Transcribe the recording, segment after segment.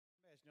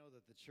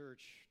that the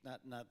church,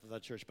 not the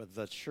church, but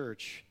the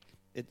church,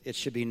 it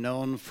should be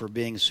known for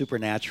being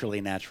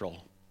supernaturally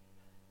natural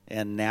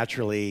and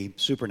naturally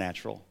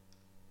supernatural.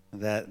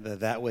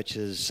 That which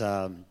is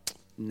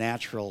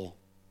natural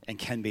and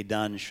can be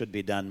done should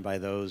be done by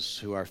those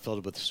who are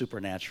filled with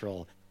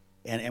supernatural.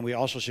 And we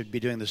also should be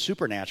doing the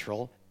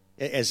supernatural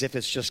as if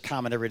it's just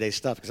common everyday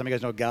stuff. Because some of you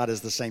guys know God is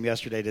the same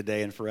yesterday,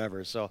 today, and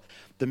forever. So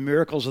the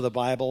miracles of the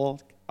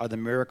Bible are the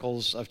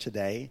miracles of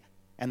today.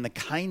 And the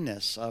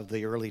kindness of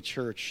the early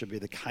church should be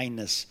the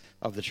kindness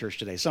of the church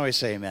today. Somebody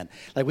say amen.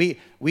 Like we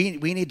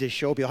need to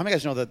show people. How many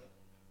of you guys know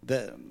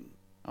that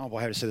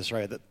I have to say this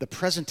right. The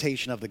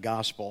presentation of the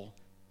gospel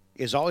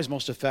is always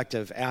most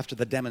effective after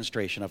the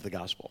demonstration of the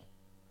gospel.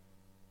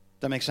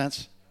 Does that make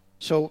sense?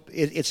 So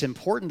it's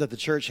important that the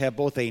church have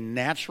both a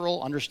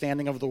natural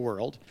understanding of the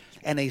world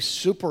and a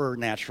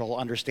supernatural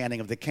understanding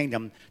of the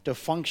kingdom to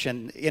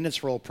function in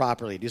its role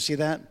properly. Do you see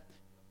that?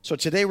 So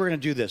today we're going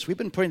to do this. We've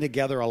been putting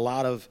together a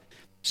lot of,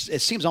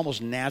 it seems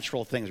almost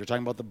natural things. We're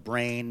talking about the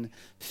brain,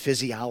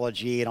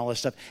 physiology, and all this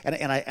stuff.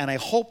 And I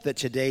hope that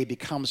today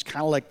becomes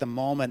kind of like the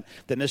moment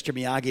that Mr.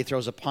 Miyagi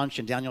throws a punch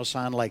and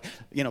Daniel-san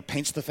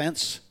paints the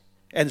fence.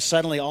 And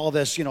suddenly all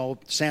this,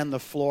 sand the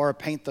floor,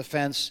 paint the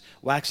fence,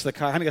 wax the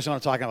car. How many of you guys know what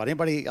I'm talking about?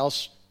 Anybody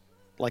else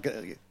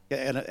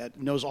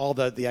knows all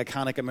the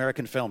iconic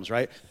American films,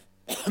 right?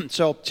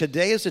 So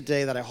today is a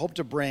day that I hope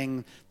to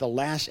bring the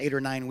last 8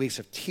 or 9 weeks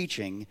of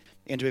teaching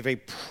into a very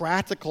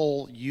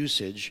practical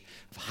usage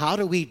of how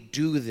do we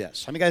do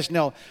this. How many of you guys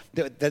know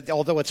that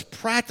although it's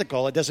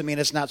practical, it doesn't mean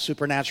it's not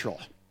supernatural.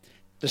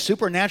 The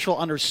supernatural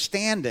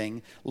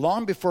understanding,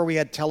 long before we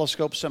had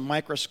telescopes and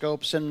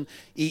microscopes and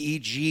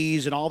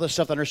EEGs and all this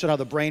stuff that understood how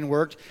the brain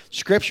worked,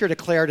 Scripture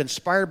declared,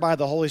 inspired by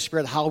the Holy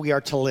Spirit, how we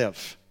are to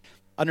live.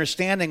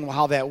 Understanding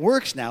how that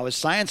works now is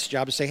science's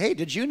job to say, hey,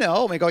 did you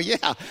know? And we go,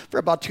 yeah, for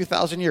about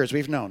 2,000 years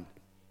we've known.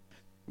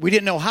 We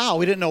didn't know how,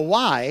 we didn't know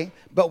why,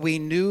 but we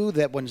knew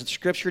that when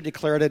Scripture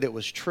declared it, it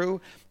was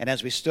true, and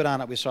as we stood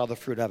on it, we saw the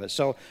fruit of it.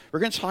 So we're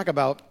going to talk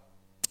about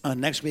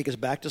next week is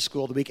back to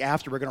school. The week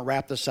after, we're going to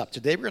wrap this up.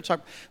 Today, we're going to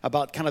talk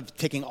about kind of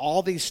taking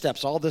all these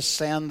steps, all this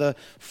sand the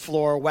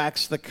floor,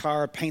 wax the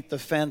car, paint the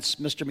fence,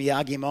 Mr.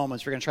 Miyagi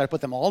moments. We're going to try to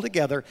put them all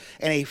together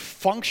in a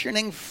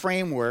functioning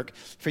framework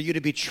for you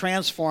to be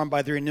transformed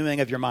by the renewing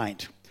of your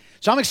mind.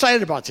 So I'm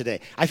excited about today.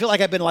 I feel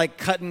like I've been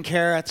cutting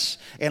carrots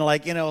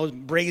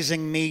and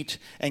braising meat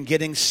and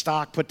getting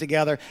stock put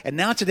together. And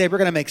now today we're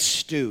going to make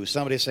stew.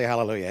 Somebody say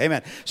hallelujah.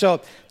 Amen.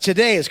 So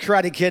today is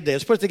Karate Kid Day.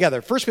 Let's put it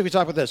together. First, we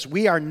talk about this.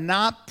 We are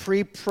not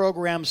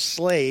pre-programmed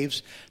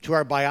slaves to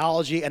our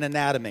biology and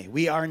anatomy.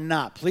 We are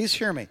not. Please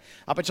hear me.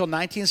 Up until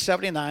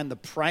 1979, the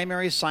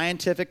primary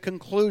scientific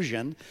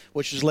conclusion,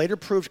 which was later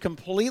proved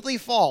completely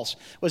false,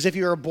 was if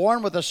you were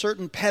born with a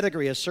certain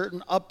pedigree, a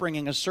certain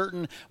upbringing, a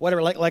certain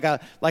whatever, like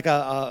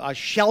a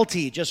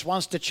sheltie just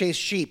wants to chase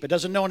sheep. It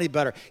doesn't know any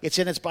better. It's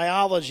in its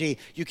biology.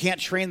 You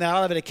can't train that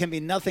out of it. It can be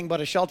nothing but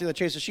a sheltie that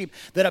chases sheep.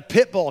 That a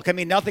pit bull can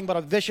be nothing but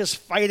a vicious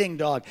fighting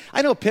dog.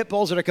 I know pit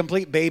bulls that are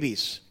complete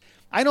babies.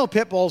 I know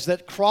pit bulls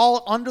that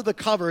crawl under the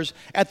covers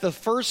at the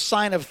first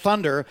sign of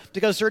thunder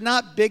because they're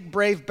not big,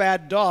 brave,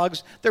 bad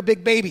dogs. They're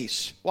big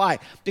babies. Why?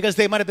 Because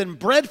they might have been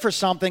bred for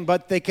something,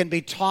 but they can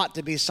be taught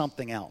to be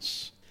something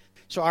else.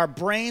 So our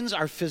brains,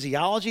 our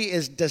physiology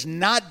does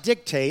not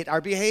dictate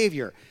our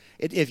behavior.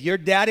 If your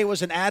daddy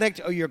was an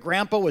addict or your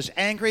grandpa was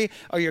angry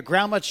or your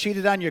grandma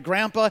cheated on your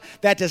grandpa,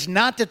 that does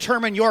not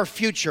determine your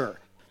future.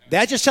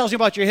 That just tells you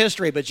about your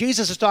history, but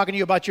Jesus is talking to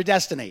you about your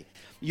destiny.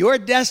 Your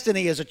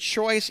destiny is a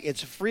choice.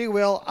 It's free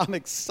will. I'm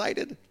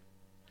excited.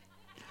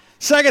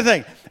 Second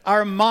thing,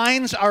 our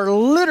minds are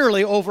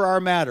literally over our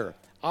matter.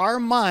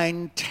 Our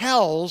mind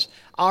tells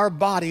our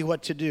body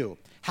what to do.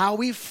 How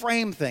we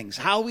frame things,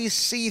 how we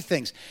see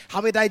things,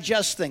 how we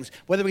digest things,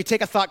 whether we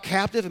take a thought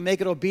captive and make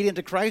it obedient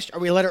to Christ,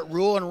 or we let it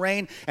rule and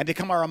reign and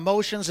become our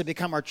emotions, they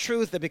become our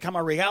truth, they become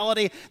our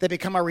reality, they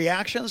become our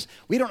reactions.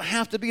 We don't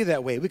have to be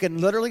that way. We can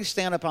literally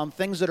stand upon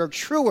things that are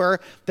truer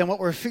than what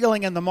we're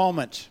feeling in the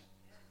moment.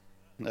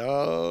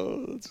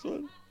 Oh, that's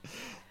fun.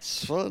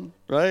 It's fun,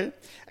 right?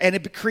 And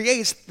it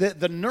creates the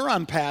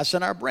neuron paths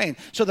in our brain.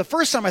 So the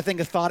first time I think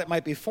of thought, it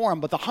might be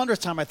formed, but the 100th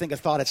time I think of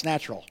thought, it's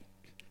natural.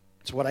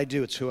 It's what I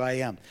do. It's who I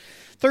am.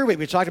 Third week,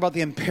 we talked about the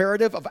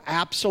imperative of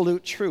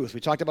absolute truth. We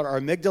talked about our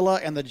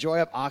amygdala and the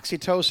joy of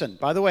oxytocin.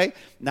 By the way,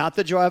 not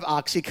the joy of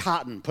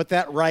Oxycontin. Put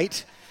that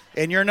right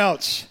in your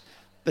notes.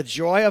 The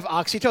joy of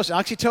oxytocin.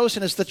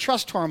 Oxytocin is the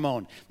trust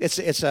hormone.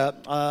 It's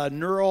a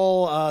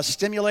neural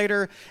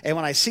stimulator. And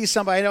when I see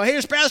somebody, I know, hey,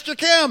 there's Pastor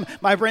Kim.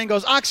 My brain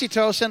goes,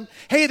 oxytocin.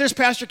 Hey, there's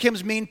Pastor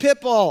Kim's mean pit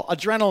bull.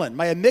 Adrenaline.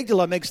 My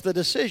amygdala makes the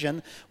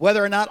decision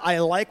whether or not I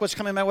like what's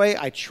coming my way.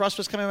 I trust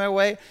what's coming my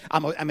way.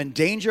 I'm in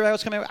danger of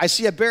what's coming my way. I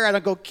see a bear, I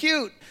don't go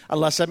cute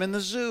unless I'm in the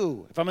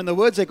zoo. If I'm in the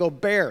woods, I go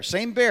bear.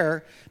 Same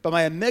bear, but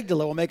my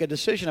amygdala will make a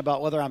decision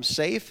about whether I'm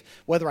safe,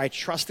 whether I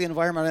trust the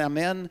environment I'm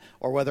in,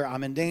 or whether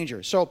I'm in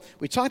danger. So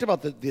we talked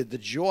about the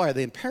joy,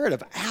 the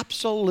imperative,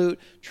 absolute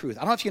truth.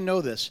 I don't know if you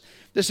know this.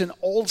 This is an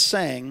old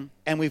saying,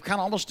 and we've kind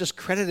of almost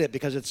discredited it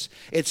because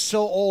it's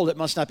so old it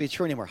must not be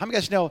true anymore. How many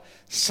of you guys know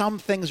some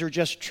things are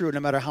just true no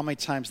matter how many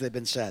times they've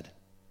been said?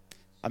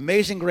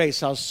 Amazing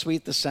Grace, how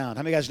sweet the sound.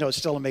 How many of you guys know it's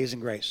still Amazing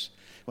Grace?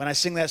 When I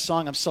sing that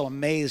song, I'm still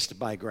amazed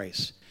by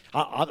grace.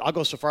 I'll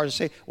go so far as to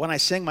say, when I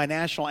sing my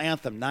national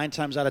anthem, 9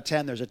 times out of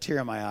 10, there's a tear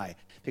in my eye.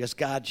 Because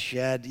God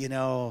shed, and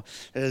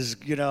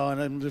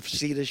the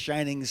sea, the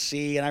shining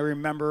sea. And I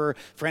remember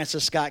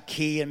Francis Scott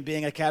Key and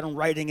being a cat and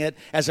writing it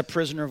as a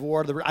prisoner of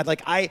war.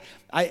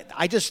 I'm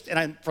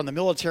from the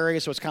military,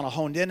 so it's kind of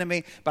honed into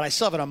me. But I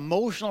still have an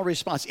emotional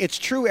response. It's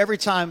true every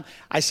time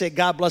I say,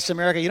 God bless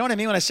America. You know what I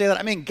mean when I say that?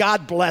 I mean,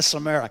 God bless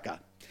America.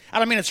 I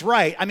don't mean it's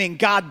right. I mean,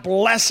 God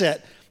bless it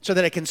so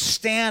that it can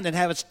stand and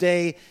have its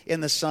day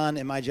in the sun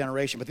in my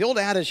generation. But the old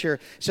adage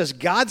here says,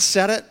 God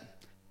said it,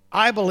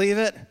 I believe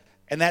it,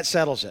 and that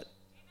settles it.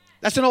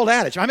 That's an old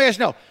adage. How many of you guys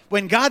know?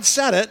 When God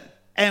said it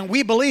and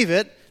we believe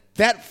it,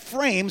 that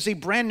frames a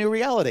brand new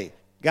reality.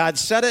 God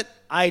said it,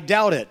 I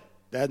doubt it.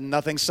 Then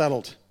nothing's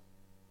settled.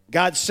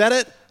 God said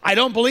it, I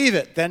don't believe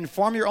it. Then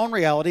form your own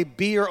reality,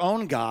 be your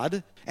own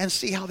God, and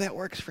see how that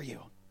works for you.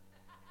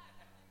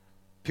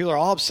 People are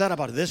all upset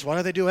about this. Why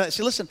do they do that?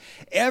 See, listen,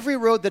 every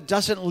road that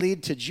doesn't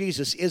lead to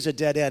Jesus is a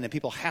dead end, and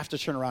people have to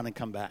turn around and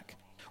come back.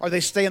 Or they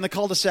stay in the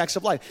cul-de-sacs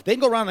of life. They can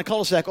go around in the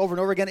cul-de-sac over and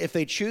over again if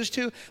they choose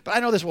to. But I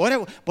know this.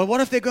 But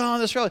what if they go on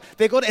this road?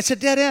 It's a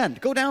dead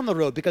end. Go down the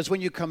road, because when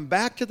you come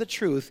back to the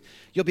truth,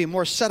 you'll be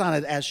more set on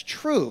it as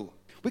true.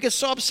 We get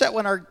so upset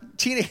when our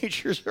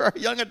teenagers or our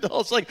young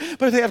adults, but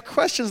if they have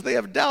questions, they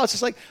have doubts.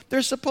 It's like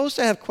they're supposed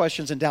to have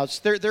questions and doubts.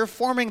 They're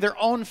forming their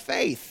own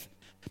faith.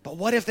 But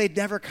what if they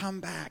never come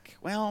back?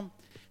 Well,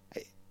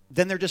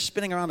 then they're just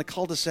spinning around the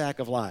cul-de-sac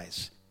of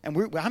lies. And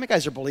how many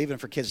guys are believing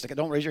for kids?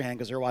 Don't raise your hand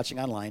because they're watching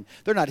online.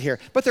 They're not here,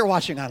 but they're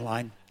watching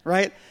online,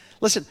 right?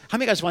 Listen, how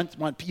many guys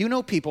want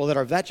people that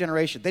are of that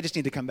generation, they just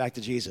need to come back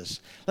to Jesus.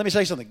 Let me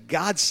tell you something.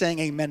 God's saying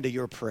amen to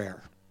your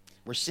prayer.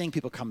 We're seeing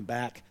people come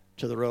back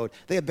to the road.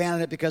 They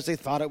abandoned it because they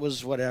thought it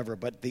was whatever.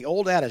 But the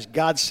old adage,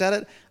 God said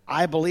it,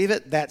 I believe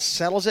it, that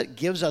settles it,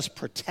 gives us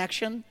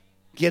protection,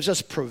 gives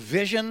us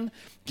provision,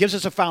 gives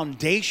us a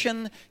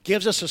foundation,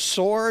 gives us a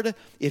sword.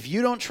 If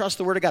you don't trust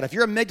the Word of God, if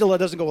your amygdala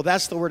doesn't go, well,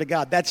 that's the Word of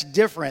God, that's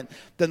different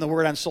than the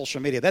word on social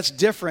media. That's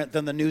different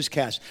than the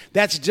newscast.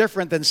 That's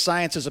different than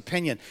science's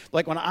opinion.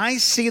 Like when I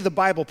see the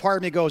Bible, part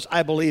of me goes,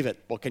 I believe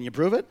it. Well, can you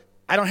prove it?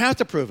 I don't have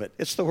to prove it.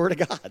 It's the Word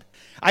of God.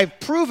 I've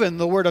proven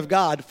the Word of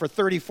God for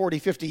 30, 40,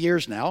 50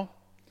 years now.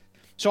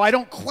 So I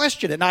don't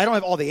question it. Now, I don't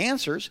have all the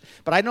answers,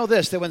 but I know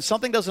this, that when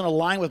something doesn't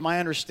align with my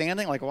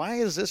understanding, like, why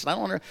is this? And I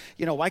don't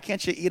know, why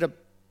can't you eat a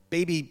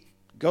baby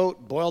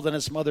goat boiled in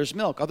its mother's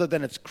milk, other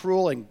than it's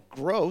cruel and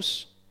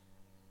gross?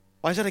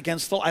 Why is that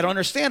against the law? I don't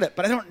understand it,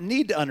 but I don't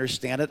need to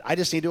understand it. I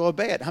just need to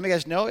obey it. How many of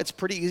you guys know it's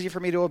pretty easy for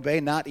me to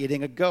obey not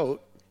eating a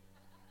goat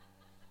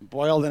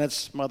boiled in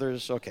its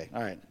mother's? Okay,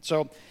 all right.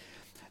 So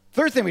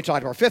third thing we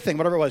talked about, fifth thing,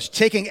 whatever it was,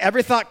 taking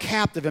every thought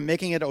captive and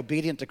making it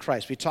obedient to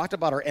Christ. We talked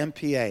about our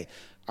MPA,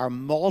 our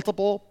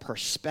multiple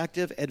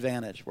perspective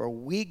advantage, where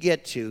we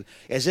get to,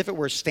 as if it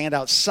were, stand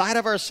outside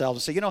of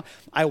ourselves and say,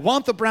 I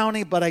want the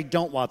brownie, but I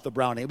don't want the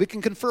brownie. We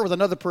can confer with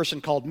another person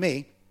called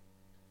me,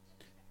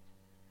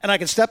 and I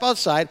can step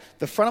outside,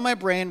 the front of my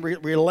brain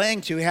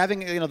relaying to, having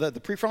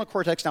the prefrontal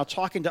cortex now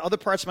talking to other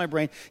parts of my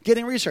brain,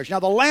 getting research. Now,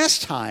 the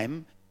last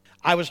time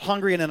I was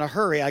hungry and in a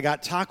hurry, I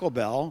got Taco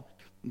Bell.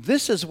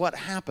 This is what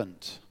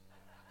happened.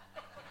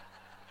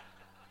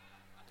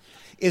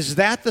 Is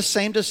that the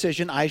same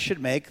decision I should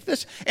make?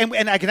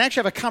 And I can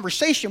actually have a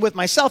conversation with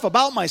myself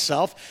about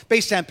myself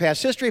based on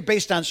past history,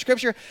 based on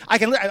Scripture.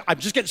 I'm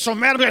just getting so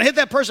mad I'm going to hit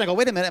that person. I go,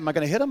 wait a minute, am I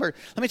going to hit them? Or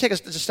let me take a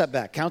step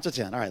back. Count to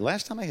 10. All right,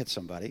 last time I hit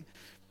somebody,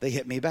 they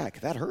hit me back.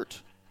 That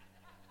hurt.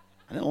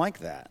 I didn't like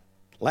that.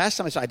 Last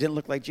time I said I didn't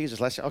look like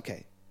Jesus.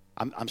 Okay,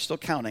 I'm still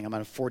counting. I'm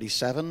on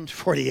 47,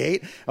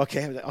 48.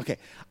 Okay.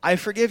 I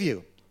forgive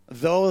you.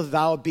 Though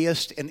thou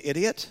beest an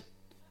idiot,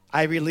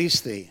 I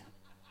release thee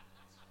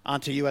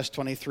onto US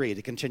 23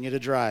 to continue to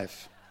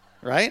drive,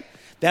 right?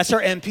 That's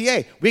our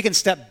MPA. We can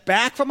step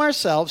back from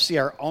ourselves, see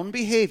our own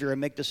behavior,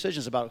 and make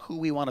decisions about who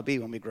we want to be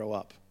when we grow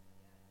up.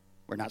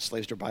 We're not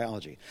slaves to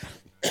biology.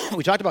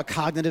 We talked about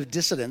cognitive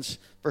dissonance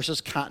versus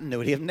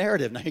continuity of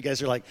narrative. Now you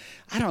guys are like,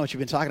 I don't know what you've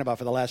been talking about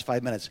for the last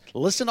 5 minutes.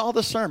 Listen to all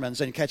the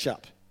sermons and catch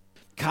up.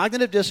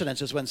 Cognitive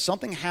dissonance is when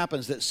something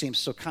happens that seems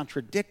so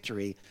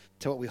contradictory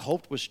to what we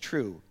hoped was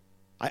true.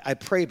 I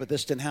prayed, but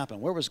this didn't happen.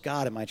 Where was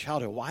God in my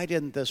childhood? Why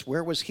didn't this?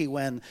 Where was he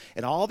when?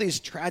 And all these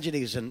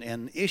tragedies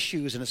and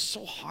issues, and it's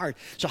so hard.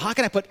 So how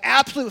can I put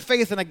absolute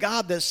faith in a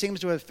God that seems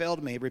to have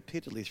failed me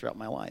repeatedly throughout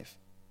my life?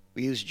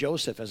 We use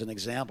Joseph as an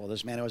example.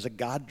 This man who has a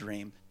God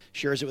dream,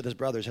 shares it with his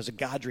brothers, has a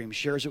God dream,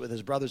 shares it with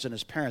his brothers and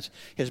his parents.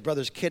 His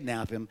brothers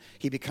kidnap him.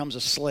 He becomes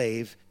a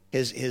slave.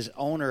 his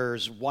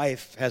owner's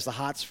wife has the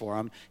hots for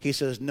him. He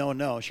says, no,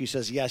 no. She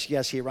says, yes,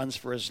 yes. He runs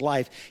for his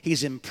life.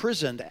 He's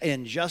imprisoned,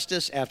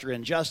 injustice after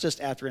injustice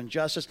after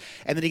injustice,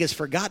 and then he gets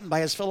forgotten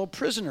by his fellow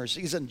prisoners.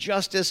 He's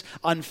injustice,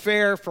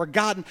 unfair,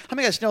 forgotten. How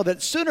many of you guys know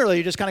that sooner or later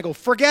you just kind of go,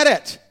 forget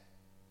it?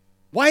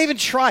 Why even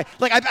try?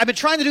 Like, I've been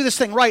trying to do this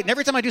thing right, and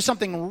every time I do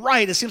something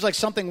right, it seems like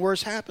something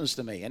worse happens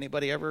to me.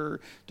 Anybody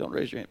ever? Don't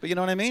raise your hand, but you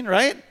know what I mean,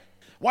 right?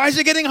 Why is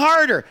it getting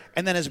harder?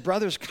 And then his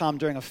brothers come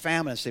during a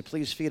famine and say,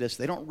 please feed us.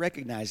 They don't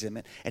recognize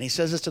him. And he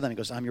says this to them. He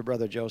goes, I'm your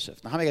brother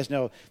Joseph. Now, how many of you guys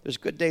know there's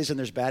good days and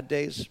there's bad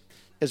days?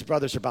 His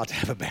brothers are about to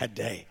have a bad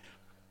day.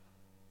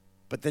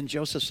 But then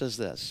Joseph says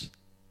this,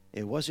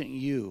 it wasn't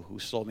you who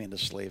sold me into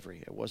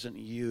slavery. It wasn't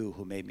you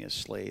who made me a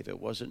slave. It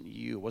wasn't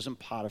you. It wasn't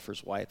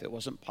Potiphar's wife. It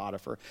wasn't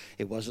Potiphar.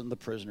 It wasn't the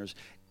prisoners.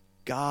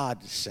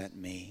 God sent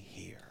me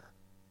here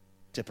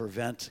to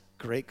prevent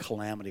great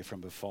calamity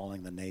from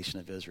befalling the nation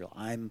of Israel.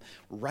 I'm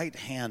right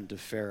hand to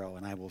Pharaoh,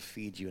 and I will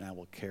feed you, and I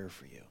will care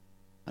for you.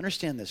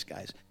 Understand this,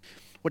 guys.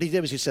 What he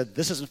did was he said,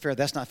 this isn't fair,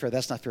 that's not fair,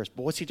 that's not fair.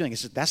 But what's he doing? He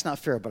said, that's not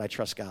fair, but I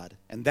trust God.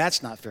 And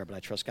that's not fair, but I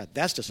trust God.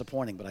 That's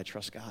disappointing, but I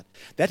trust God.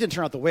 That didn't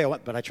turn out the way I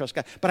want, but I trust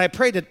God. But I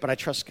prayed it, but I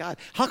trust God.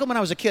 How come when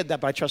I was a kid,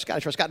 but I trust God, I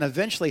trust God? And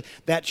eventually,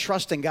 that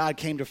trust in God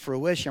came to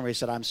fruition where he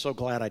said, I'm so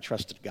glad I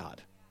trusted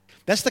God.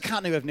 That's the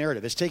continuity of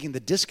narrative. It's taking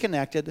the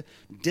disconnected,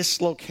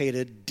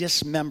 dislocated,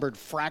 dismembered,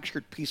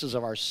 fractured pieces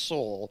of our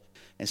soul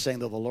and saying,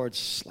 though the Lord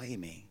slay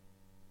me,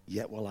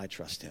 yet will I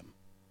trust him.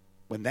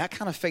 When that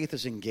kind of faith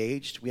is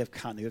engaged, we have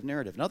continuity of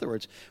narrative. In other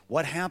words,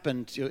 what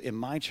happened in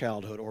my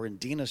childhood or in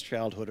Dina's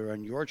childhood or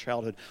in your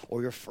childhood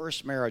or your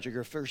first marriage or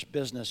your first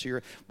business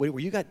or where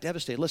you got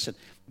devastated. Listen,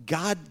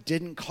 God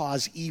didn't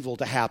cause evil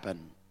to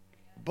happen,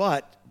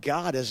 but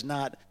God is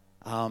not,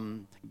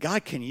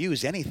 God can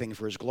use anything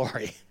for his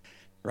glory.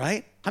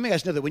 Right? How many of you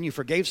guys know that when you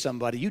forgave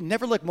somebody, you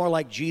never look more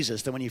like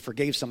Jesus than when you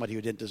forgave somebody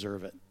who didn't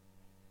deserve it?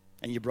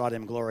 And you brought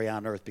him glory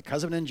on earth.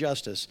 Because of an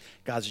injustice,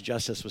 God's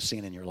justice was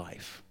seen in your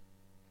life,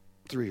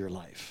 through your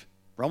life.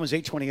 Romans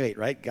 8:28,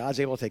 right? God's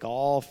able to take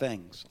all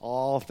things,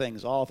 all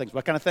things, all things.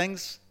 What kind of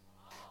things?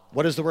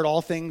 What does the word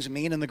all things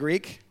mean in the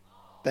Greek?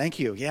 Thank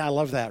you. Yeah, I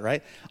love that,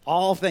 right?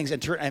 All things,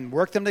 and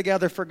work them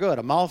together for good.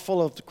 A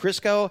mouthful of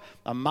Crisco,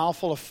 a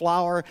mouthful of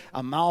flour,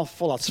 a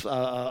mouthful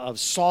of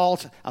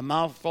salt, a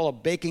mouthful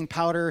of baking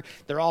powder.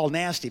 They're all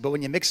nasty. But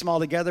when you mix them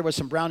all together with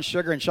some brown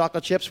sugar and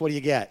chocolate chips, what do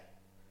you get?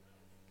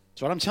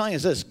 So what I'm telling you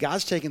is this.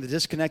 God's taking the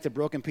disconnected,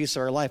 broken piece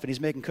of our life, and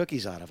he's making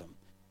cookies out of them.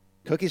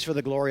 Cookies for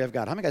the glory of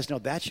God. How many guys know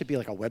that should be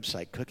like a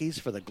website? Cookies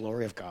for the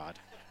glory of God.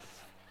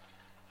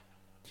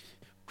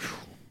 Whew.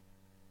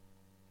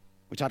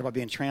 We talked about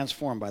being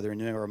transformed by the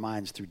renewing of our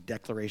minds through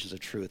declarations of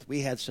truth.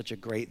 We had such a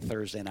great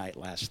Thursday night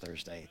last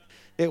Thursday.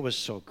 It was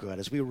so good.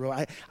 As we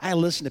wrote, I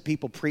listened to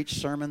people preach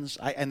sermons,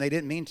 and they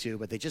didn't mean to,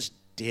 but they just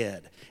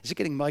did. Is it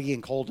getting muggy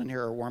and cold in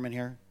here or warm in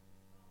here?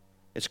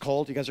 It's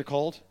cold? You guys are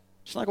cold?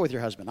 Snuggle with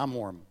your husband. I'm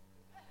warm.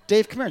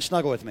 Dave, come here and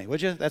snuggle with me,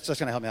 would you? That's going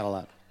to help me out a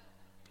lot.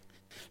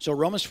 So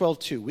Romans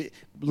 12:2,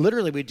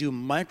 we do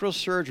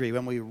microsurgery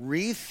when we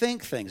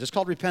rethink things. It's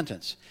called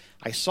repentance.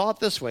 I saw it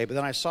this way, but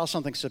then I saw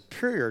something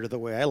superior to the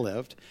way I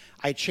lived.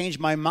 I changed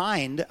my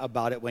mind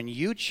about it. When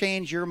you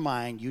change your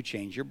mind, you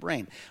change your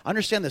brain.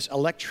 Understand this,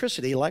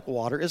 electricity, like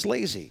water, is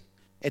lazy.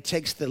 It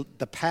takes the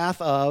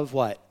path of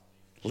what?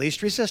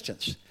 Least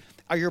resistance.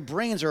 Your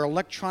brains are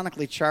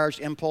electronically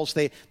charged impulse.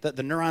 The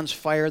neurons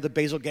fire, the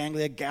basal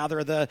ganglia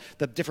gather, the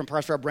different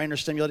parts of our brain are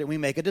stimulated, and we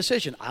make a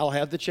decision. I'll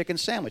have the chicken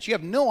sandwich. You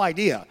have no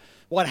idea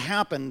what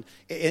happened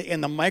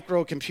in the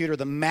microcomputer,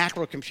 the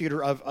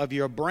macrocomputer of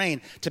your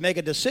brain to make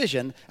a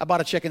decision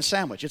about a chicken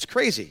sandwich. It's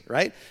crazy,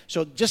 right?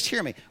 So just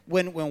hear me.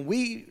 When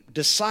we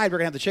decide we're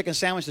going to have the chicken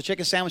sandwich, the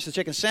chicken sandwich, the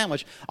chicken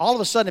sandwich, all of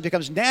a sudden it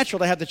becomes natural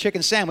to have the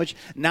chicken sandwich,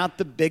 not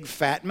the big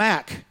fat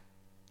Mac.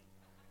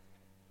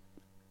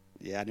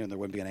 Yeah, I knew there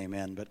wouldn't be an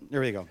amen, but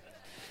there we go.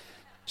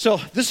 So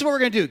this is what we're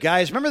going to do,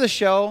 guys. Remember the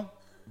show?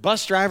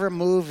 Bus driver,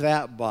 move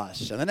that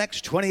bus. In the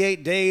next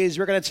 28 days,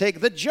 we're going to take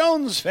the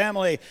Jones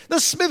family, the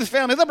Smith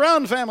family, the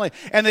Brown family,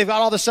 and they've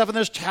got all this stuff, and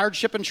there's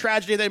hardship and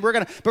tragedy. But we're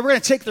going to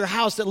take their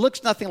house that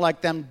looks nothing like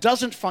them,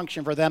 doesn't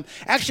function for them,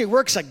 actually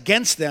works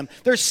against them.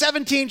 There's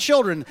 17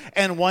 children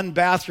and one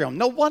bathroom.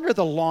 No wonder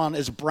the lawn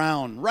is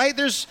brown, right?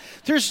 There's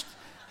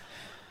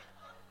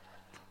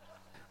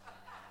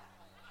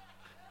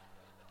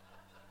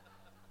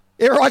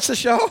You ever watch the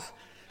show?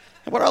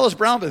 What are all those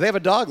brown boys? They have a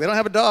dog. They don't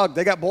have a dog.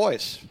 They got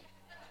boys.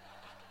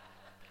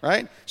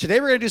 Right? Today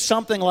we're going to do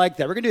something like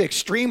that. We're going to do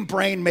extreme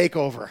brain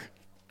makeover.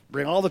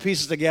 Bring all the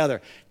pieces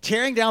together.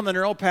 Tearing down the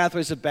neural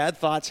pathways of bad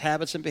thoughts,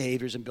 habits, and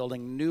behaviors and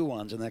building new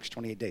ones in the next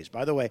 28 days.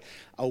 By the way,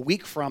 2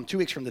 weeks from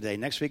today,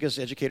 next week is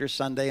Educator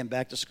Sunday and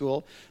back to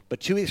school. But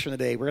 2 weeks from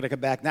today, we're going to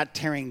come back not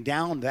tearing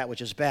down that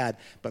which is bad,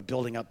 but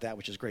building up that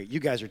which is great. You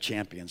guys are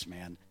champions,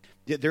 man.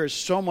 There is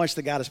so much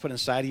that God has put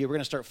inside of you. We're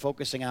going to start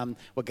focusing on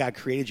what God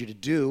created you to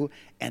do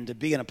and to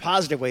be in a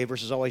positive way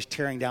versus always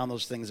tearing down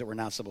those things that we're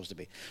not supposed to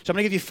be. So I'm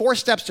going to give you 4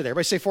 steps today.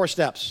 Everybody say 4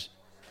 steps.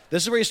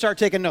 This is where you start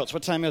taking notes.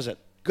 What time is it?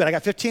 Good. I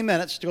got 15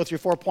 minutes to go through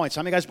 4 points.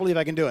 How many guys believe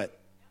I can do it?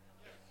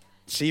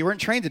 See, you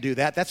weren't trained to do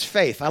that. That's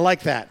faith. I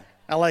like that.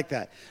 I like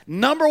that.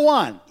 Number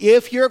one,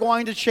 if you're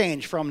going to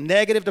change from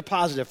negative to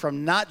positive,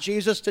 from not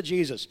Jesus to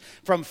Jesus,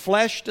 from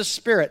flesh to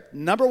spirit,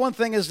 number one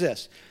thing is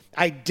this.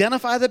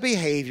 Identify the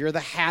behavior, the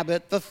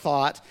habit, the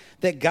thought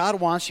that God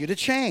wants you to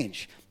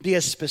change. Be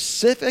as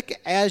specific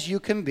as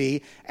you can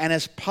be and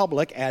as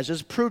public as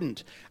is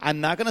prudent. I'm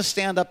not going to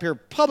stand up here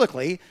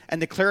publicly and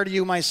declare to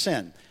you my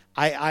sin.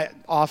 I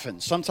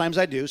often, sometimes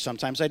I do,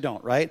 sometimes I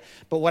don't, right?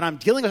 But when I'm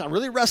dealing with, I'm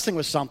really wrestling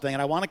with something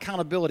and I want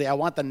accountability, I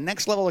want the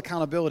next level of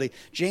accountability.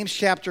 James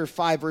chapter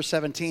 5, verse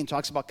 17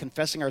 talks about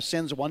confessing our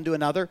sins one to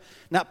another,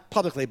 not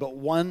publicly, but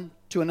one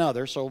to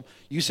another. So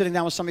you sitting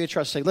down with somebody you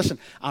trust, say, listen,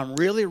 I'm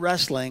really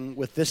wrestling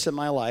with this in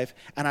my life,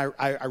 and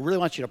I really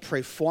want you to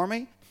pray for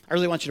me. I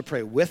really want you to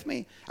pray with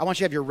me. I want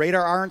you to have your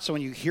radar on, so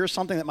when you hear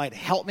something that might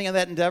help me in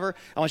that endeavor,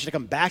 I want you to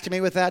come back to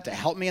me with that to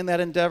help me in that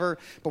endeavor.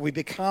 But we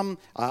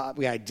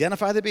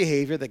identify the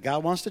behavior that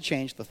God wants to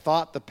change, the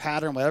thought, the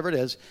pattern, whatever it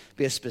is.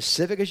 Be as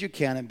specific as you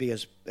can and be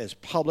as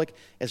public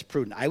as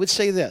prudent. I would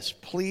say this,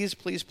 please,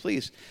 please,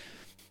 please.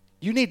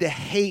 You need to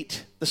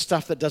hate the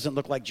stuff that doesn't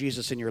look like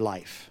Jesus in your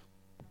life.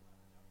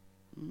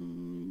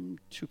 2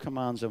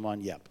 come-ons and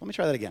 1 yep. Let me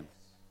try that again.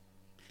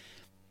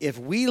 If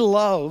we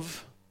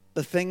love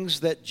the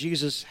things that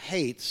Jesus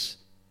hates,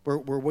 we're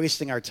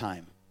wasting our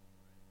time.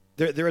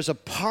 There is a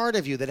part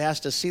of you that has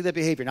to see the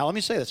behavior. Now, let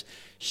me say this.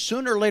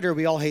 Sooner or later,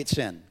 we all hate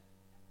sin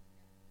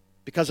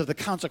because of the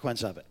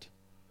consequence of it.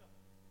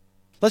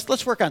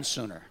 Let's work on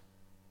sooner.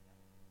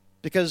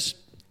 Because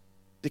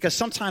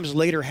sometimes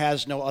later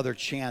has no other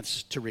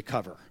chance to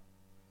recover.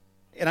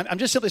 And I'm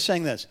just simply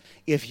saying this.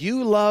 If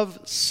you love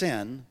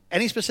sin,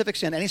 any specific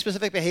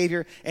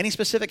behavior, any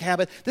specific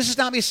habit, this is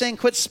not me saying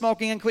quit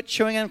smoking and quit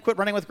chewing and quit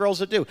running with girls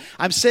that do.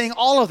 I'm saying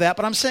all of that,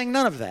 but I'm saying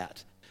none of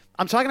that.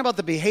 I'm talking about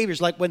the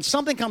behaviors. Like when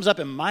something comes up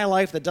in my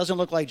life that doesn't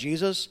look like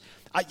Jesus,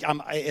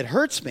 it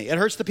hurts me. It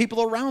hurts the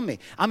people around me.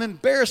 I'm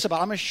embarrassed about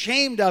it. I'm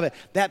ashamed of it.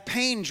 That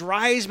pain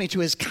drives me to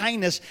his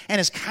kindness, and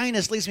his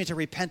kindness leads me to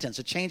repentance,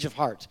 a change of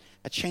heart,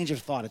 a change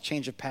of thought, a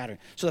change of pattern.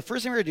 So the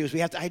first thing we're going to do is we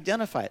have to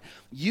identify it.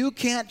 You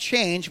can't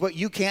change what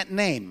you can't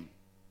name.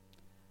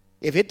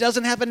 If it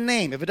doesn't have a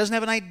name, if it doesn't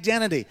have an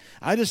identity,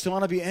 I just don't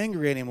want to be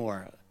angry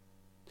anymore.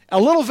 A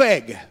little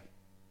vague.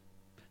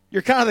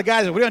 You're kind of the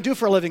guy that, what do you want to do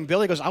for a living,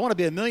 Billy? He goes, I want to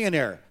be a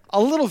millionaire.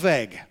 A little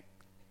vague.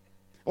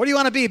 What do you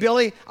want to be,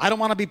 Billy? I don't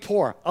want to be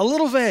poor. A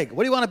little vague.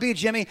 What do you want to be,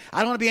 Jimmy?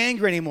 I don't want to be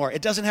angry anymore.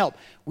 It doesn't help.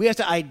 We have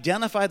to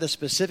identify the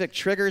specific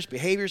triggers,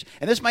 behaviors,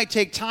 and this might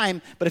take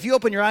time, but if you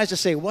open your eyes to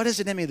say, what is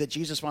it in me that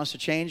Jesus wants to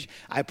change?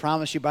 I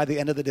promise you by the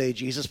end of the day,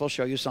 Jesus will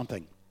show you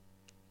something.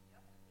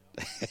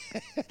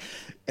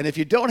 And if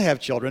you don't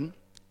have children,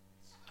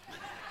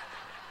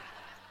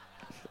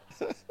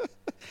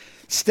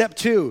 step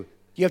 2,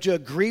 you have to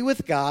agree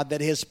with God that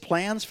his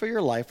plans for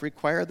your life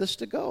require this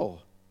to go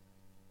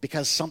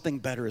because something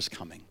better is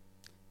coming.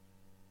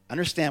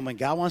 Understand, when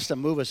God wants to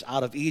move us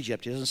out of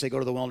Egypt, he doesn't say go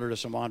to the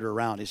wilderness and wander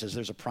around. He says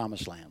there's a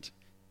promised land.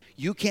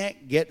 You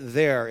can't get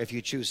there if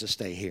you choose to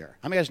stay here.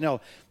 How many of you guys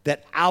know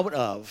that out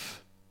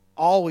of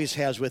always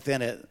has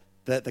within it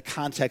the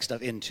context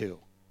of into?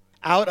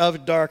 Out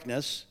of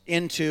darkness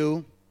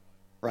into,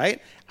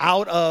 right?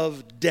 Out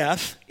of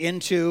death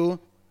into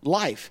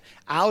life.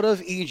 Out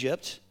of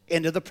Egypt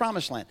into the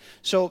promised land.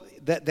 So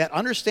that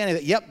understanding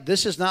that, yep,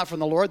 this is not from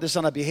the Lord. This is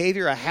not a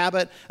behavior, a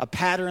habit, a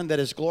pattern that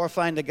is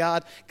glorifying to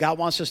God. God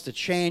wants us to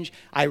change.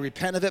 I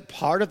repent of it.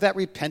 Part of that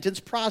repentance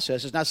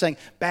process is not saying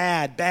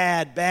bad,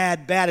 bad,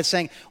 bad, bad. It's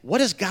saying, what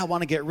does God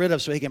want to get rid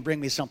of so he can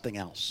bring me something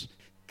else?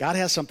 God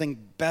has something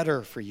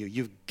better for you.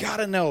 You've got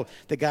to know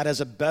that God has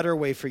a better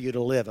way for you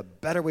to live, a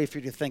better way for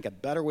you to think, a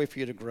better way for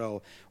you to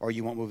grow, or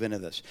you won't move into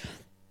this.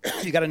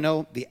 You got to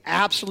know the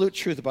absolute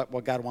truth about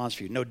what God wants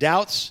for you. No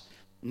doubts,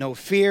 no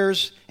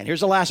fears, and here's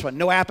the last one,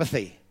 no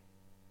apathy.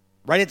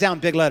 Write it down,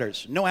 big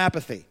letters. No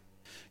apathy.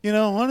 You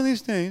know, one of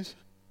these days.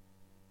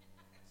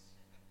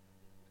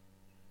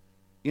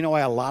 You know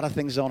why a lot of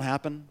things don't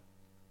happen?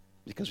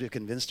 Because we've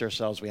convinced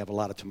ourselves we have a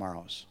lot of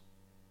tomorrows.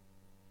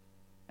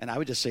 And I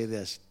would just say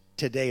this.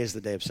 Today is the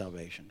day of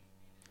salvation.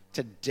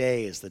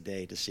 Today is the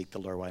day to seek the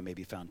Lord while he may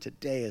be found.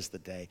 Today is the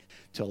day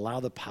to allow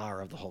the power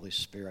of the Holy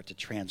Spirit to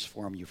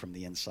transform you from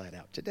the inside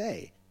out.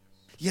 Today.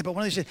 Yeah, but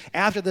one of these things,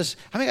 after this,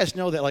 how many of you guys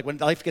know that like when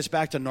life gets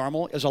back to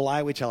normal is a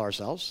lie we tell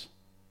ourselves?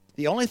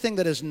 The only thing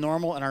that is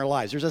normal in our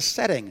lives, there's a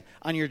setting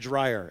on your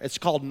dryer. It's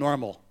called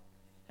normal.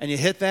 And you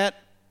hit that.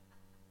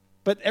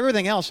 But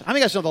everything else, how many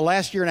of you guys know the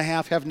last year and a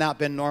half have not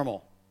been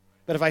normal?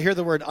 But if I hear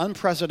the word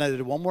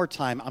unprecedented one more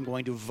time, I'm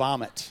going to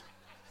vomit.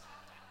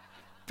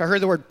 If I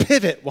heard the word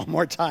pivot one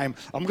more time,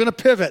 I'm going to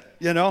pivot,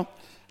 you know.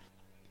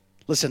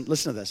 Listen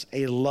to this.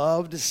 A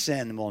loved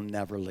sin will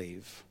never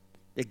leave.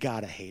 You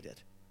got to hate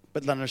it.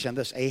 But understand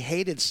this. A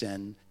hated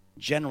sin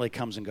generally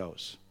comes and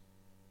goes.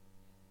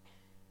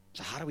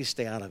 So how do we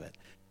stay out of it?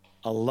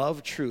 A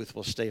loved truth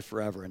will stay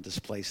forever and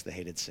displace the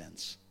hated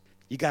sins.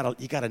 You got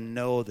to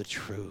know the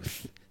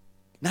truth.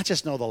 Not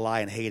just know the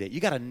lie and hate it. You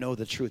got to know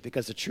the truth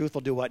because the truth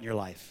will do what in your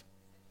life?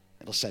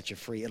 It'll set you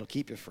free. It'll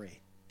keep you free.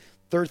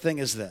 Third thing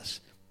is this.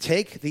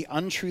 Take the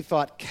untrue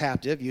thought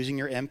captive using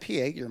your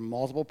MPA, your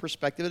multiple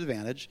perspective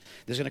advantage.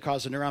 This is going to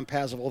cause the neuron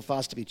paths of old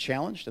thoughts to be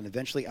challenged and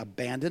eventually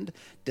abandoned,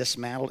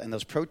 dismantled, and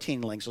those protein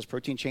links, those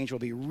protein chains will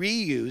be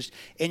reused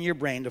in your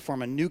brain to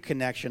form a new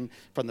connection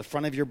from the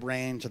front of your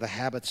brain to the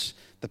habits,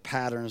 the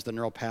patterns, the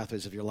neural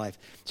pathways of your life.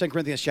 2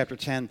 Corinthians chapter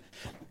 10,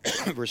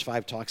 verse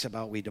 5 talks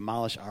about we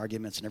demolish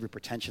arguments and every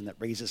pretension that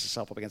raises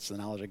itself up against the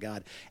knowledge of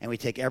God. And we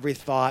take every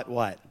thought,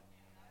 what?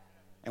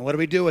 And what do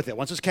we do with it?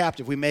 Once it's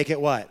captive, we make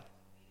it what?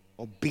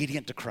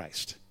 Obedient to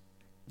Christ.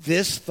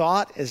 This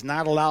thought is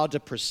not allowed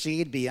to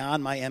proceed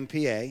beyond my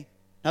MPA. In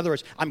other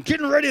words, I'm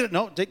getting ready to,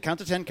 no, count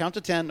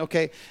to 10.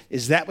 Okay,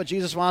 is that what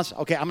Jesus wants?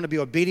 Okay, I'm going to be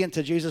obedient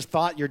to Jesus'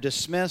 thought. You're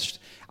dismissed.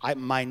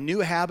 My new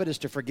habit is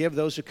to forgive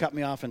those who cut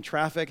me off in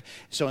traffic.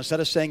 So instead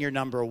of saying you're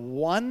number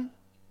 1,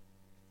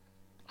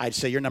 I'd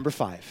say you're number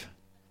 5.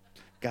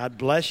 God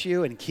bless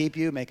you and keep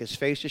you, make his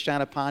face to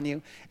shine upon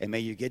you, and may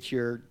you get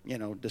your,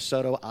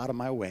 DeSoto out of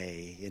my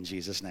way in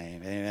Jesus'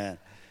 name. Amen.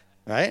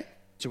 Right?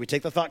 So we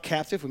take the thought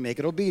captive, we make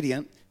it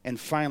obedient, and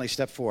finally,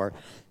 step 4,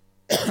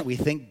 we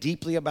think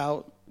deeply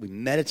about, we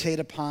meditate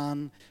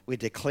upon, we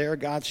declare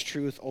God's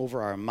truth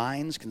over our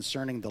minds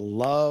concerning the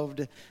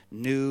loved,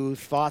 new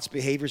thoughts,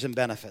 behaviors, and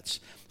benefits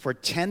for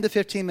 10 to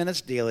 15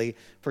 minutes daily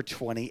for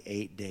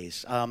 28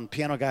 days.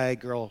 Piano guy,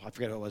 girl, I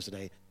forget who it was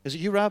today. Is it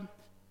you, Rob?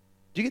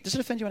 Does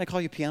it offend you when I call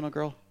you piano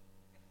girl?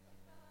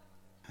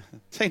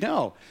 Say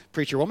no.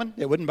 Preacher woman,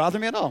 it wouldn't bother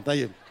me at all.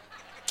 Thank you.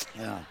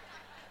 Yeah.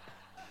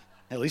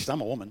 At least I'm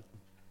a woman.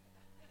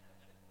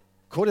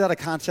 Quoted out of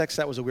context,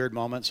 that was a weird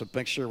moment, so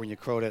make sure when you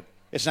quote it,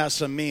 it's not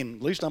some mean,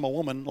 at least I'm a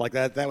woman, like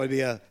that. That would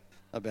be a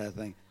bad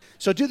thing.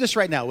 So do this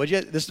right now, would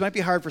you? This might be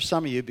hard for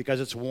some of you because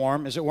it's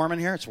warm. Is it warm in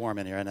here? It's warm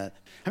in here, isn't it?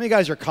 How many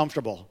guys are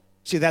comfortable?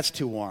 See, that's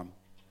too warm.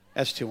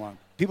 That's too warm.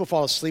 People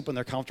fall asleep when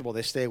they're comfortable.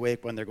 They stay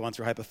awake when they're going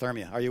through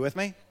hypothermia. Are you with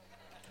me?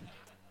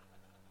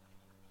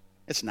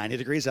 It's 90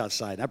 degrees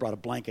outside, and I brought a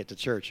blanket to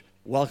church.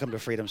 Welcome to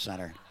Freedom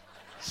Center.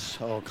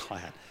 So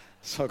glad.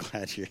 So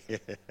glad you're here.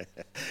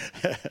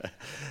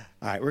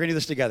 All right, we're going to do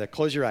this together.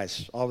 Close your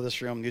eyes. All over this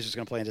room. Music's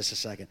going to play in just a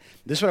second.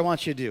 This is what I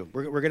want you to do.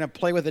 We're going to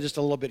play with it just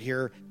a little bit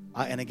here.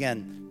 And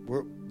again,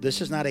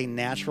 this is not a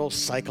natural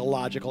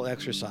psychological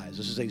exercise.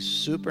 This is a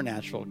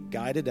supernatural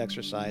guided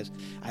exercise.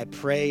 I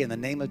pray in the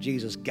name of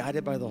Jesus,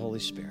 guided by the Holy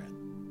Spirit.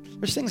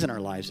 There's things in our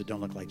lives that don't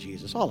look like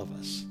Jesus, all of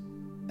us.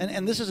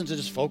 And this isn't to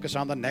just focus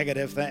on the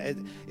negative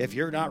thing. If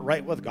you're not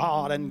right with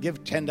God and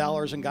give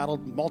 $10 and God will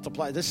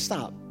multiply, just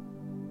stop.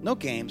 No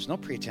games, no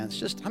pretense.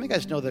 Just, how many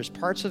guys know there's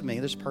parts of me,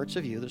 there's parts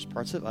of you, there's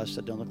parts of us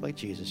that don't look like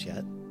Jesus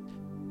yet?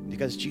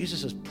 Because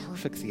Jesus is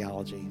perfect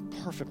theology,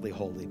 perfectly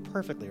holy,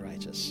 perfectly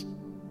righteous.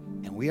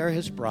 And we are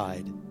his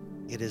bride.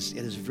 It is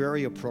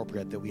very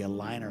appropriate that we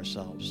align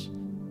ourselves,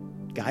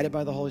 guided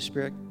by the Holy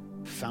Spirit,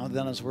 founded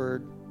on his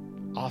word,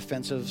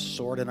 offensive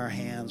sword in our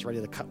hands,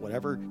 ready to cut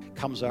whatever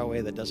comes our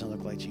way that doesn't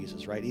look like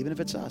Jesus, right? Even if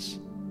it's us.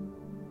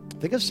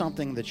 Think of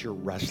something that you're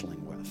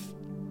wrestling with.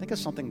 Think of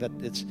something that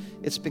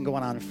it's been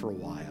going on for a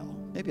while,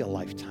 maybe a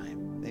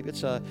lifetime. Maybe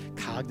it's a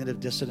cognitive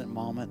dissonant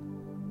moment.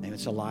 Maybe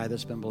it's a lie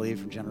that's been believed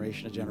from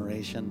generation to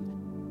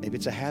generation. Maybe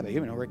it's a habit. You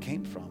don't know where it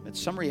came from.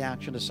 It's some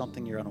reaction to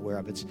something you're unaware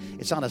of.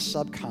 It's on a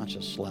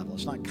subconscious level.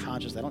 It's not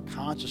conscious. I don't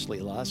consciously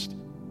lust.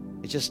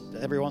 It's just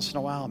every once in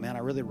a while, man, I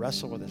really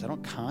wrestle with this. I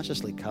don't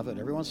consciously covet.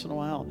 Every once in a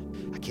while,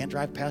 I can't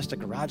drive past a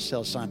garage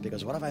sale sign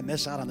because what if I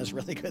miss out on this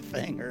really good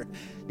thing? Or,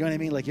 you know what I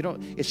mean? Like,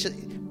 it's just,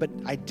 but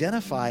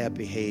identify a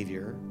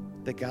behavior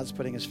that God's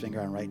putting his finger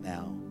on right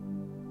now,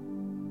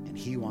 and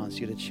he wants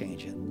you to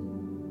change it.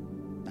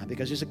 Not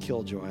because he's a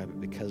killjoy, but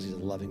because he's a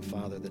loving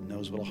father that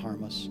knows what'll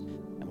harm us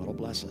and what'll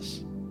bless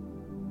us.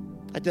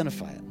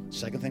 Identify it.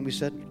 Second thing we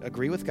said,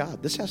 agree with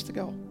God. This has to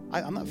go.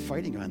 I'm not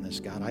fighting you on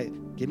this, God.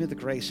 Give me the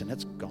grace, and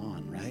it's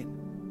gone, right?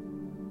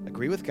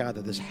 Agree with God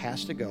that this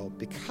has to go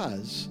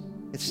because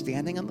it's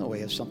standing in the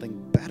way of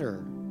something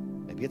better.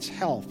 Maybe it's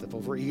health if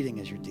overeating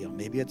is your deal.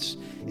 Maybe it's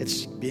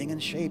being in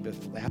shape if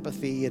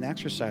apathy and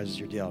exercise is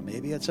your deal.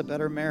 Maybe it's a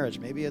better marriage.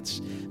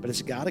 But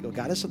it's got to go.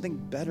 God has something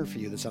better for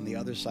you that's on the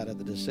other side of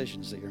the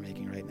decisions that you're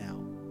making right now.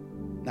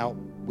 Now,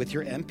 with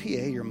your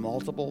MPA, your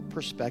multiple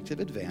perspective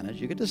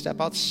advantage, you get to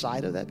step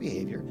outside of that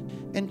behavior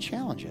and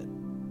challenge it.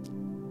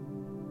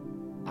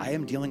 I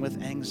am dealing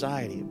with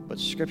anxiety, but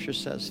Scripture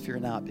says, fear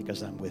not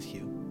because I'm with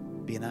you.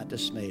 Be not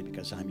dismayed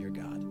because I'm your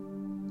God.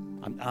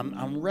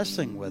 I'm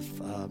wrestling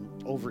with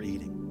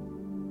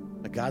overeating.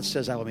 But God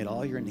says, I will meet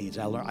all your needs.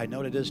 I know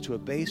what it is to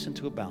abase and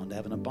to abound, to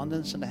have an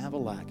abundance and to have a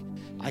lack.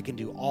 I can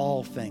do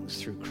all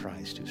things through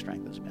Christ who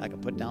strengthens me. I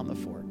can put down the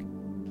fork.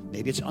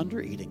 Maybe it's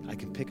undereating. I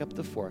can pick up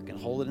the fork and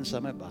hold it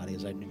inside my body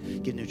as I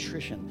give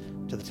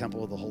nutrition to the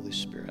temple of the Holy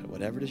Spirit,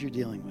 whatever it is you're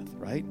dealing with,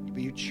 right?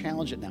 But you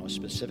challenge it now with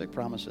specific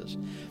promises.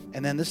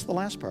 And then this is the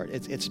last part.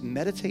 It's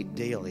meditate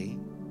daily.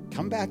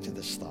 Come back to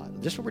this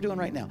thought. This is what we're doing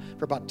right now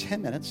for about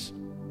 10 minutes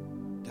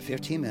to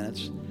 15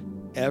 minutes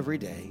every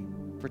day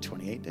for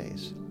 28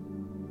 days.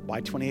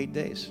 Why 28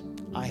 days?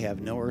 I have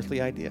no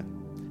earthly idea.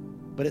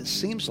 But it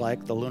seems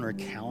like the lunar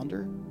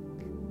calendar,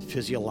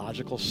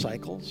 physiological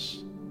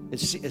cycles, It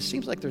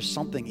seems like there's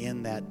something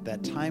in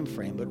that time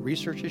frame, but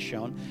research has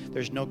shown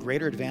there's no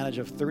greater advantage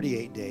of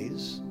 38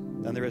 days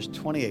than there is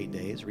 28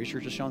 days.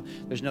 Research has shown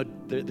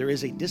there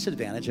is a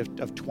disadvantage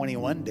of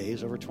 21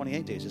 days over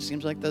 28 days. It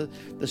seems like the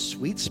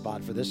sweet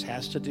spot for this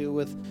has to do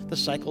with the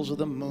cycles of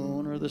the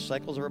moon or the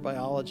cycles of our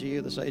biology.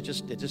 It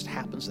just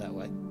happens that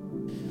way.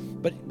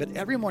 But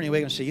every morning you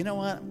wake up and say, you know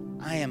what?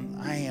 I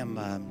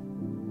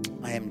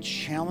am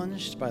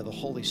challenged by the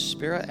Holy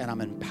Spirit, and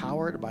I'm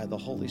empowered by the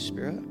Holy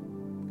Spirit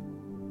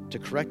to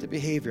correct the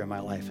behavior in my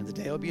life, and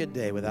today will be a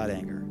day without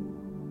anger.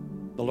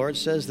 The Lord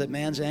says that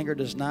man's anger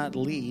does not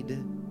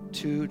lead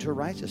to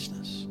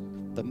righteousness.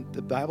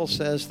 The Bible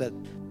says that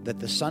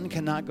the sun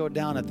cannot go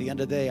down at the end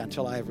of the day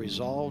until I have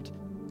resolved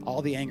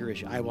all the anger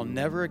issue. I will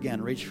never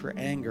again reach for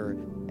anger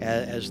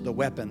as the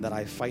weapon that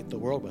I fight the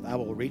world with. I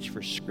will reach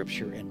for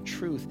Scripture and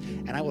truth,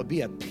 and I will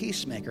be a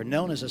peacemaker,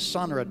 known as a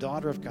son or a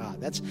daughter of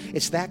God.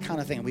 It's that kind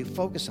of thing. We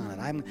focus on it.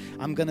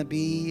 I'm going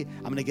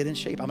to get in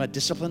shape. I'm going to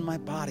discipline my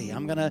body.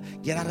 I'm going to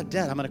get out of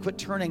debt. I'm going to quit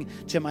turning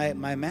to my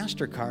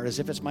MasterCard as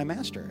if it's my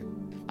master.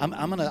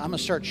 I'm gonna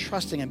start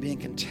trusting and being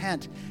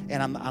content,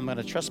 and I'm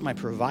gonna trust my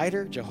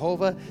provider.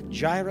 Jehovah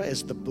Jireh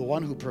is the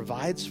one who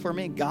provides for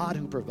me, God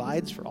who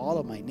provides for all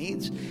of my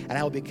needs, and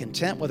I will be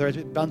content whether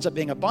it ends up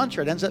being a bunch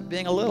or it ends up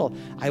being a little.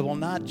 I will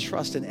not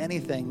trust in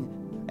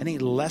anything, any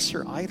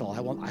lesser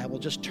idol. I will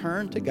just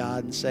turn to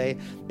God and say,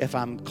 if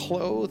I'm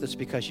clothed, it's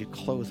because you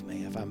clothed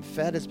me. If I'm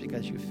fed, it's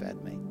because you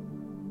fed me.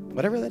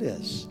 Whatever that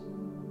is.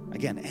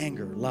 Again,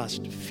 anger,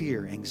 lust,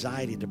 fear,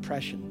 anxiety,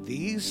 depression.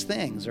 These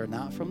things are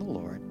not from the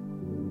Lord.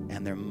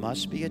 And there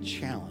must be a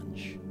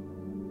challenge.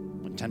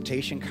 When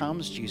temptation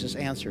comes, Jesus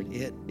answered,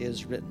 it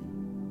is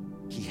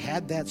written. He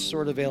had that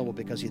sword available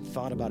because he'd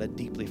thought about it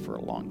deeply for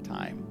a long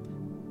time.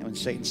 And when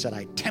Satan said,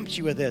 I tempt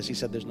you with this, he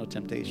said, there's no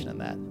temptation in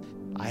that.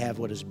 I have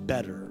what is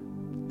better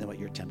than what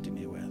you're tempting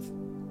me with.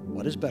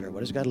 What is better?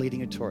 What is God leading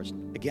you towards?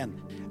 Again,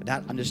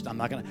 I'm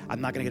not gonna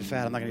get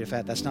fat. I'm not gonna get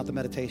fat. That's not the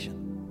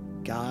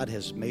meditation. God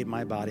has made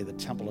my body the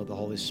temple of the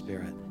Holy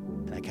Spirit,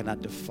 and I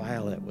cannot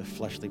defile it with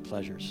fleshly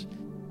pleasures.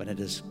 But it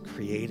is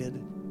created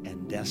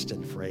and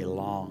destined for a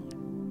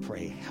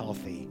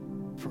healthy,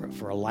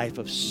 for a life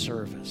of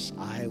service.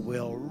 I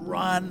will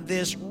run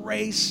this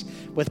race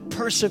with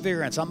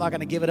perseverance. I'm not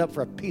going to give it up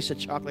for a piece of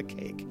chocolate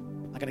cake.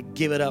 I'm not going to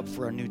give it up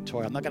for a new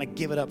toy. I'm not going to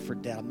give it up for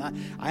debt.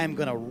 I am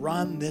going to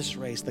run this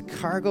race. The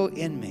cargo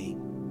in me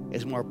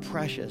is more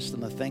precious than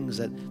the things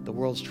that the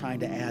world's trying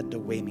to add to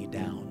weigh me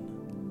down.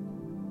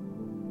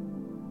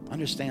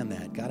 Understand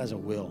that. God has a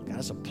will. God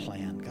has a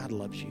plan. God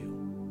loves you.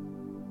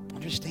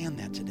 Understand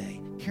that today.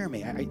 Hear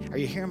me. Are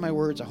you hearing my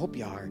words? I hope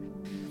you are.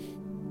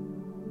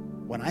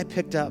 When I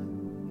picked up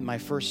my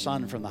first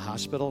son from the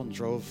hospital and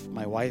drove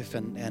my wife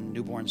and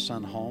newborn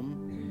son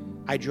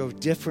home, I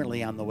drove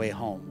differently on the way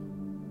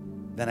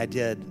home than I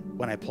did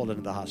when I pulled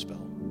into the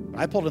hospital.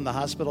 When I pulled in the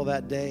hospital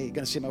that day, you're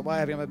going to see my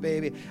wife and my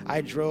baby,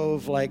 I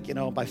drove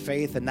by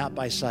faith and not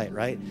by sight,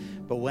 right?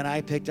 But when I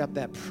picked up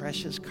that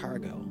precious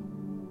cargo,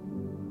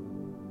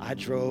 I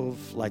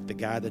drove like the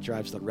guy that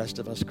drives the rest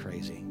of us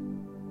crazy.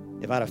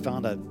 If I'd have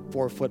found a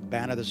 4-foot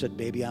banner that said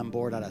baby on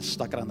board, I'd have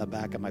stuck it on the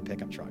back of my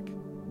pickup truck.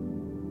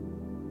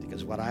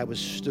 Because what I was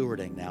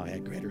stewarding now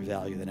had greater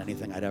value than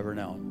anything I'd ever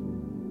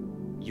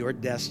known. Your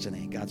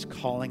destiny, God's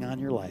calling on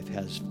your life,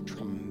 has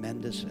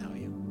tremendous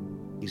value.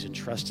 He's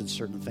entrusted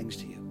certain things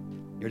to you.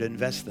 You're to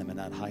invest them and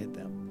not hide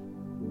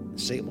them. And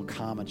Satan will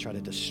come and try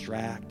to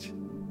distract,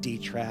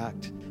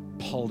 detract,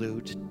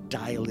 pollute,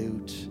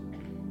 dilute.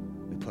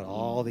 We put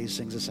all these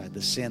things aside.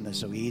 The sin that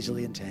so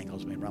easily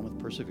entangles me and run with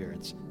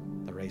perseverance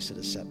the race that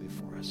is set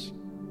before us.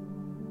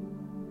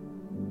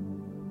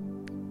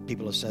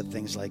 People have said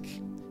things like,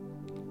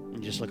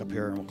 and just look up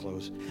here and we'll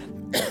close.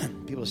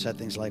 People have said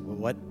things like,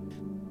 well,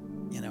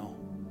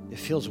 it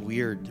feels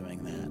weird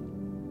doing that.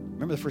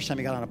 Remember the first time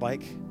you got on a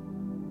bike?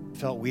 It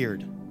felt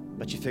weird,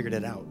 but you figured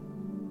it out.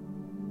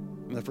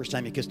 Remember the first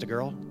time you kissed a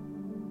girl?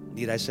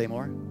 Need I say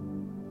more?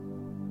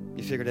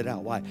 You figured it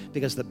out. Why?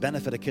 Because the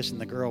benefit of kissing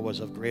the girl was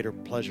of greater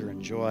pleasure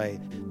and joy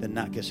than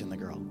not kissing the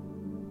girl.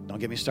 Don't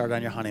get me started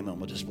on your honeymoon.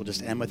 We'll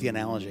just end with the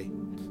analogy.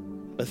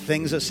 The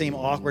things that seem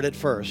awkward at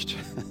first,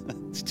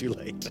 it's too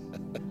late.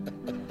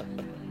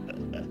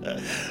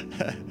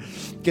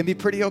 Can be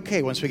pretty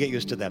okay once we get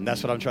used to them.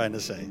 That's what I'm trying to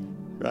say,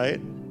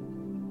 right?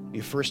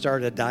 You first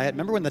started a diet.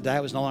 Remember when the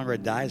diet was no longer a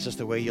diet, it's just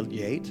the way you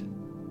ate?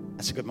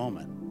 That's a good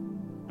moment.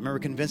 I remember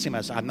convincing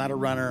myself, I'm not a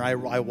runner.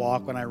 I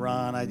walk when I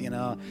run.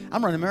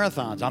 I'm running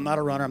marathons. I'm not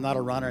a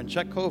runner. And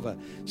Chuck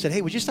Kova said,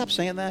 hey, would you stop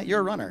saying that?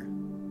 You're a runner.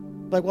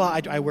 Like,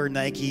 well, I wear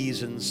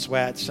Nikes and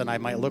sweats, and I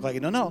might look like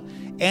it. No.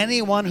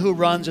 Anyone who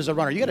runs is a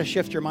runner. You got to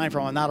shift your mind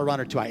from I'm not a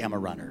runner to I am a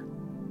runner.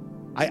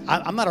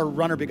 I'm not a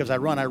runner because I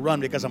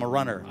run because I'm a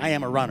runner. I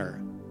am a runner.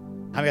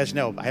 How many guys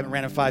know I haven't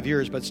ran in 5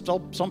 years, but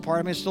still some part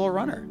of me is still a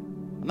runner.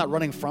 I'm not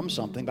running from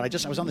something, but I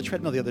was on the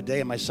treadmill the other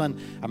day, and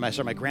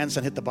my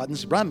grandson hit the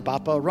buttons. Run,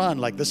 Papa, run.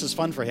 Like, this is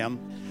fun for him.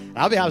 And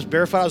I was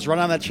barefoot. I was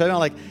running on that treadmill.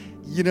 Like,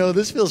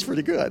 this feels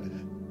pretty good.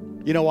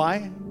 You know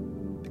why?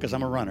 Because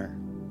I'm a runner.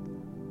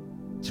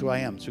 It's who I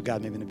am. It's who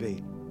God made me to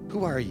be.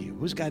 Who are you?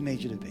 Who's God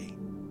made you to be?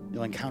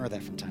 You'll encounter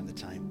that from time to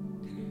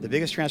time. The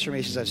biggest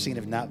transformations I've seen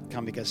have not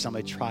come because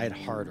somebody tried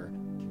harder,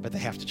 but they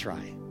have to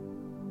try.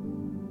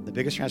 The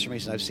biggest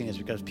transformations I've seen is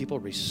because people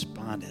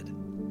responded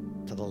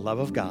to the love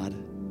of God,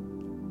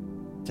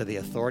 to the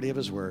authority of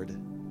his word,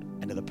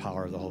 and to the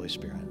power of the Holy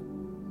Spirit.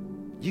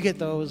 You get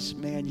those,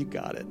 man, you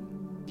got it.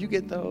 You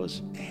get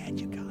those, man,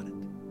 you got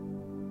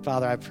it.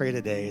 Father, I pray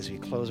today as we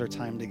close our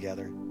time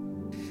together,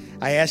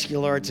 I ask you,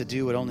 Lord, to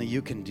do what only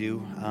you can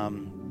do.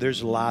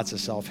 There's lots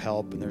of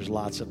self-help, and there's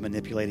lots of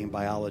manipulating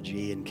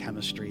biology and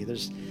chemistry.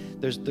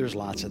 There's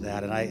lots of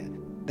that,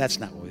 and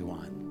that's not what we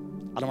want.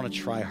 I don't want to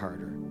try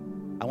harder.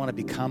 I want to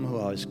become who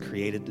I was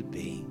created to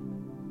be.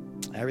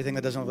 Everything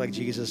that doesn't look like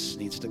Jesus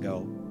needs to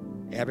go.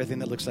 Everything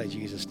that looks like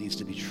Jesus needs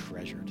to be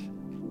treasured.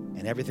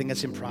 And everything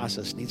that's in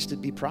process needs to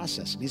be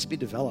processed, needs to be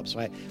developed. So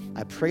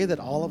I pray that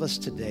all of us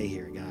today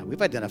here, God,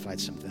 we've identified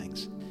some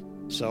things.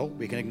 So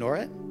we can ignore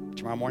it.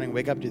 Tomorrow morning,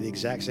 wake up, do the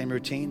exact same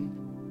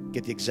routine,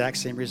 get the exact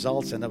same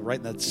results, end up right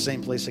in that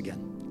same place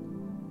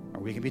again. Or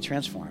we can be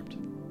transformed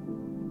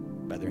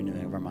by the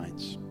renewing of our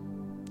minds.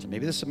 So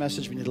maybe this is a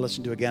message we need to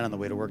listen to again on the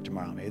way to work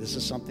tomorrow. Maybe this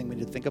is something we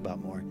need to think about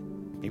more.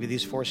 Maybe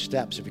these 4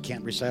 steps, if we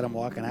can't recite them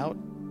walking out,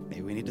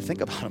 maybe we need to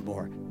think about them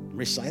more.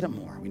 Recite them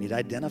more. We need to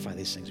identify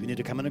these things. We need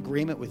to come in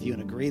agreement with you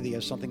and agree that you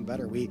have something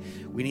better. We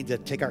need to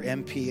take our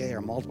MPA, our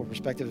multiple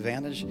perspective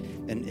advantage,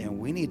 and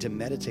we need to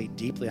meditate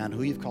deeply on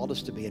who you've called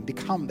us to be and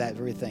become that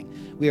very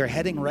thing. We are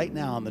heading right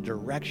now in the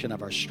direction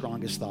of our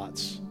strongest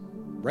thoughts.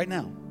 Right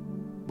now.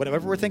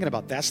 Whatever we're thinking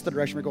about, that's the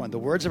direction we're going. The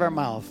words of our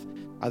mouth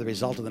are the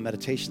result of the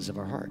meditations of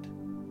our heart.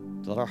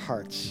 So let our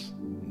hearts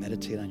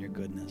meditate on your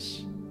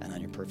goodness and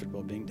on your perfect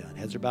will being done.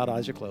 Heads are bowed,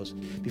 eyes are closed.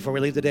 Before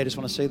we leave the day, I just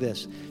want to say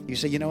this. You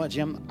say, you know what,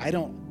 Jim? I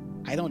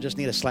don't just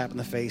need a slap in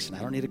the face, and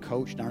I don't need a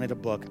coach, and I don't need a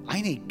book.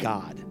 I need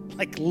God.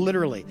 Like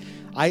literally.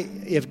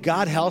 If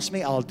God helps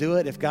me, I'll do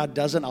it. If God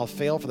doesn't, I'll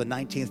fail for the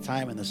 19th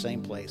time in the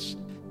same place.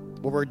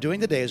 What we're doing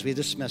today is we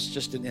dismiss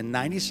just in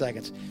 90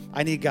 seconds.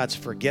 I need God's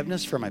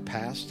forgiveness for my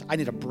past. I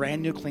need a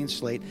brand new clean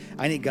slate.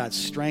 I need God's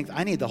strength.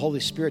 I need the Holy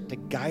Spirit to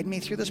guide me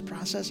through this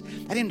process.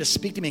 I need him to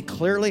speak to me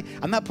clearly.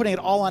 I'm not putting it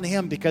all on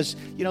him because,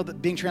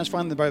 being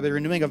transformed by the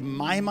renewing of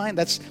my mind,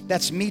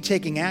 that's me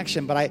taking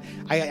action. But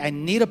I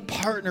need a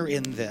partner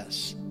in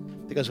this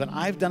because when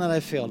I've done it,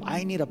 I've failed.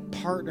 I need a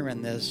partner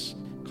in this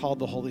called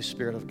the Holy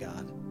Spirit of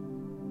God.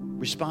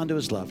 Respond to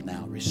his love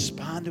now.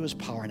 Respond to his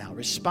power now.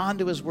 Respond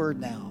to his word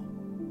now.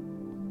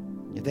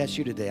 If that's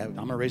you today, I'm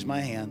going to raise my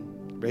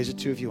hand. Raise it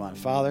too if you want.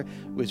 Father,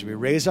 as we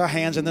raise our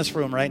hands in this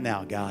room right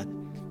now, God,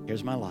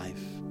 here's my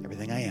life,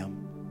 everything I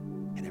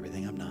am and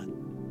everything I'm not.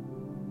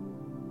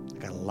 I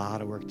got a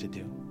lot of work to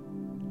do.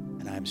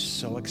 And I'm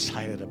so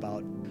excited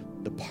about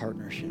the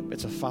partnership.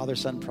 It's a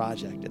father-son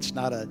project. It's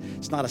not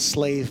a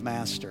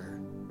slave-master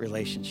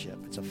relationship.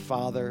 It's a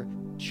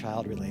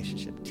father-child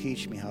relationship.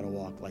 Teach me how to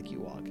walk like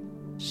you walk.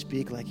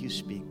 Speak like you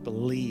speak.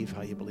 Believe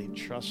how you believe.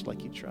 Trust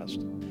like you trust.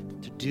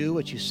 To do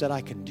what you said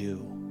I can do.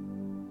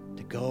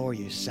 To go where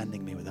you're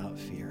sending me without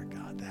fear,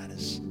 God. That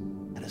is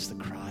the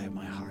cry of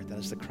my heart. That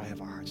is the cry of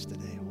our hearts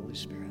today, Holy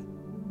Spirit.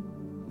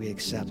 We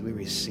accept, we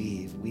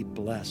receive, we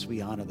bless,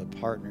 we honor the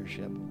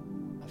partnership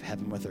of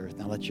heaven with earth.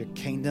 Now let your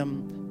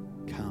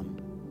kingdom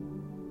come.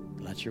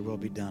 Let your will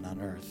be done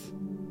on earth,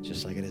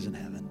 just like it is in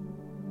heaven.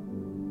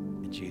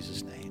 In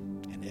Jesus'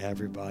 name. And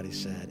everybody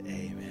said,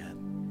 amen.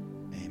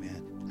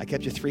 I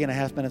kept you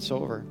 3.5 minutes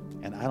over,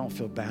 and I don't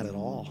feel bad at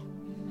all.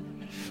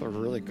 I feel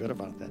really good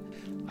about that.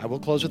 I will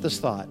close with this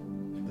thought.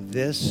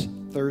 This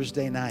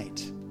Thursday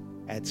night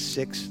at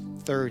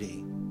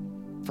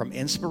 6:30, from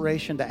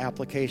inspiration to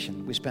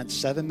application, we spent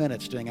 7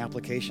 minutes doing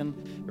application.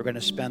 We're going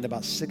to spend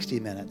about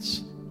 60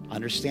 minutes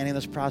understanding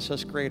this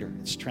process greater.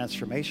 It's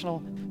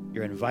transformational.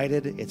 You're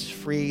invited. It's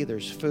free.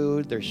 There's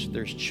food.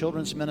 There's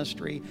children's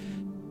ministry.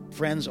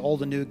 Friends,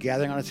 old and new,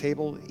 gathering on a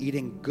table,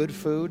 eating good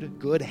food,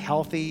 good,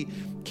 healthy,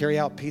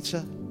 carry-out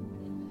pizza,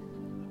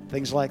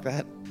 things like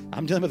that.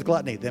 I'm dealing with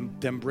gluttony.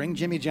 Then bring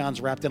Jimmy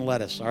John's wrapped in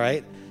lettuce, all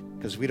right?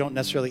 Because we don't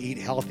necessarily eat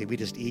healthy. We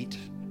just eat.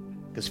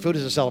 Because food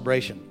is a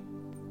celebration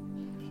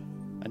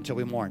until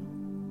we mourn.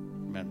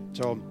 Amen.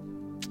 So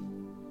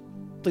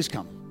please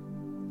come.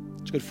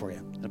 It's good for you.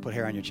 And put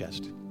hair on your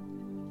chest.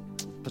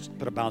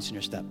 Put a bounce in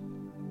your step.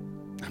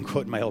 I'm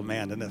quoting my old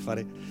man. Isn't that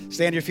funny?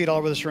 Stand on your feet all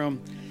over this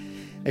room.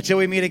 Until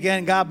we meet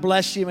again, God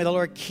bless you. May the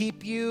Lord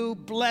keep you,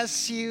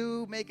 bless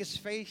you, make his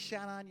face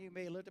shine on you.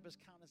 May he lift up his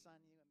countenance.